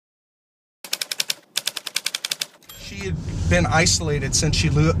She had been isolated since she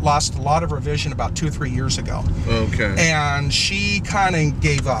lost a lot of her vision about 2 or 3 years ago. Okay. And she kind of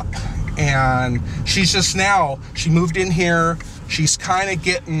gave up. And she's just now, she moved in here. She's kind of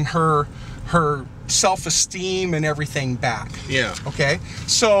getting her self-esteem and everything back. Yeah. Okay.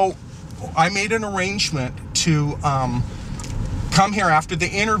 So I made an arrangement to come here after the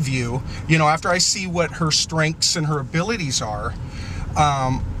interview. You know, after I see what her strengths and her abilities are.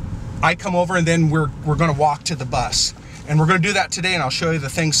 I come over and then we're going to walk to the bus. And we're going to do that today, and I'll show you the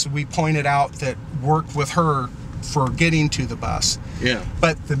things we pointed out that worked with her for getting to the bus. Yeah.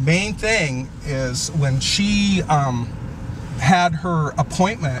 But the main thing is when she had her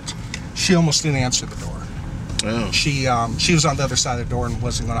appointment, she almost didn't answer the door. Oh. She was on the other side of the door and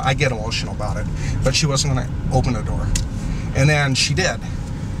wasn't going to, I get emotional about it, but she wasn't going to open the door. And then she did.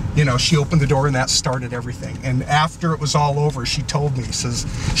 You know, she opened the door and that started everything. And after it was all over, she told me, says,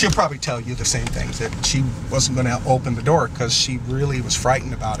 she'll probably tell you the same thing, that she wasn't going to open the door because she really was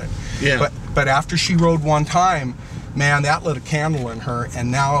frightened about it. Yeah. But after she rode one time, man, that lit a candle in her. And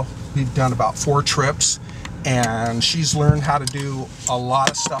now we've done about 4 trips. And she's learned how to do a lot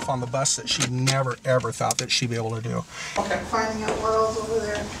of stuff on the bus that she never, ever thought that she'd be able to do. Okay. Finding out what else over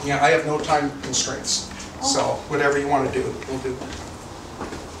there. Yeah, I have no time constraints. Oh. So whatever you want to do, we'll do.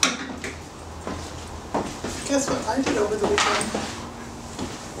 Guess what I did over the weekend?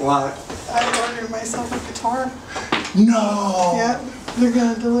 What? I ordered myself a guitar. No! Yeah, they're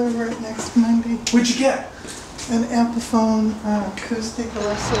going to deliver it next Monday. What'd you get? An Amplifone acoustic. So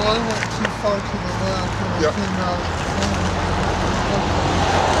I went too far to the left and I came out.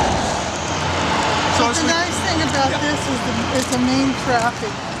 So the nice thing about this is it's a main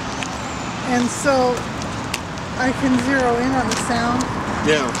traffic. And so I can zero in on the sound.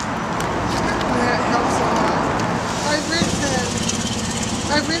 Yeah. That helps a lot.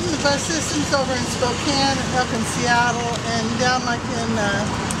 I've ridden the bus systems over in Spokane, up in Seattle, and down like in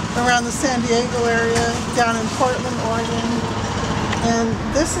around the San Diego area, down in Portland, Oregon. And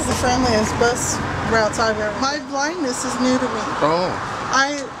this is the friendliest bus routes I've ever. My blindness is new to me. Oh.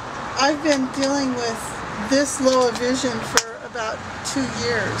 I've been dealing with this low of vision for about 2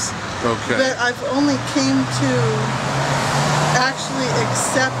 years. Okay. But I've only came to actually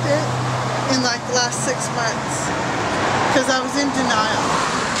accept it in like the last 6 months because I was in denial.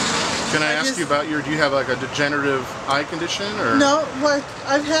 Can I ask you about do you have like a degenerative eye condition or? No,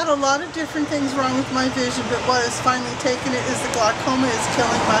 I've had a lot of different things wrong with my vision, but what has finally taken it is the glaucoma is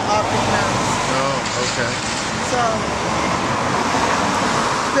killing my optic nerves. Oh, okay. So,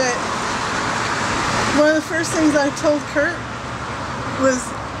 but one of the first things I told Curt was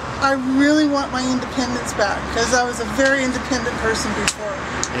I really want my independence back because I was a very independent person before.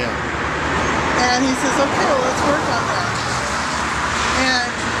 Yeah. And he says, okay, well, let's work on that.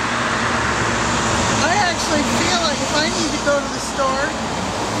 And I actually feel like if I need to go to the store,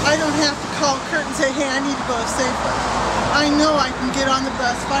 I don't have to call Curt and say, hey, I need to go to Safeway. I know I can get on the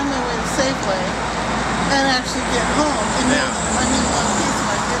bus, find my way to Safeway, and actually get home. And then I'm in one piece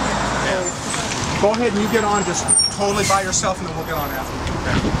when I get here. Yeah. Go ahead and you get on just totally by yourself and then we'll get on after you.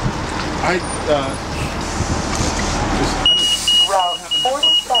 Okay. Route 47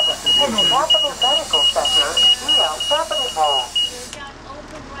 in the Capital Medical Center throughout Capital Mall. We've got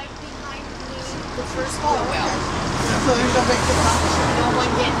open right behind the first Oh, well. so there's no big difference. No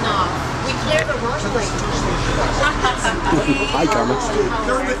one getting off. We cleared the runway. Hi, Carmen.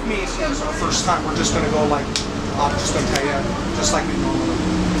 They're with me for the first time. We're just going to go like, I'm just going to tell you, just like we normally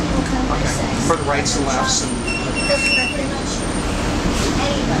do. Okay. For the rights and lefts. And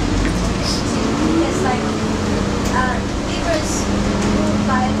Anybody. It's like, it was moved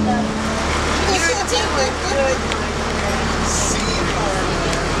by the...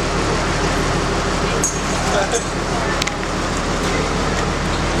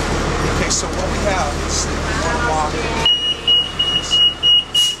 Okay, so what we have is one walk.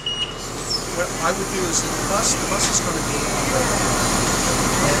 What I would do is the bus is going to be on the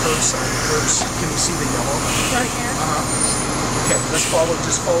curb side. Can you see the yellow? Right here? Okay, just follow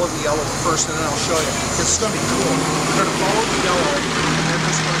the yellow first and then I'll show you. It's going to be cool. We're going to follow the yellow and then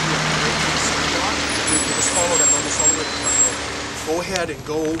there's going to be a great big sidewalk. You just follow that almost all the way to the front door. Go ahead and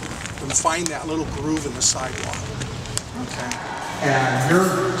go and find that little groove in the sidewalk. Okay. And you're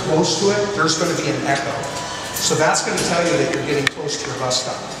close to it, there's going to be an echo. So that's going to tell you that you're getting close to your bus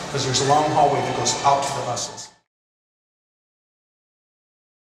stop because there's a long hallway that goes out to the buses.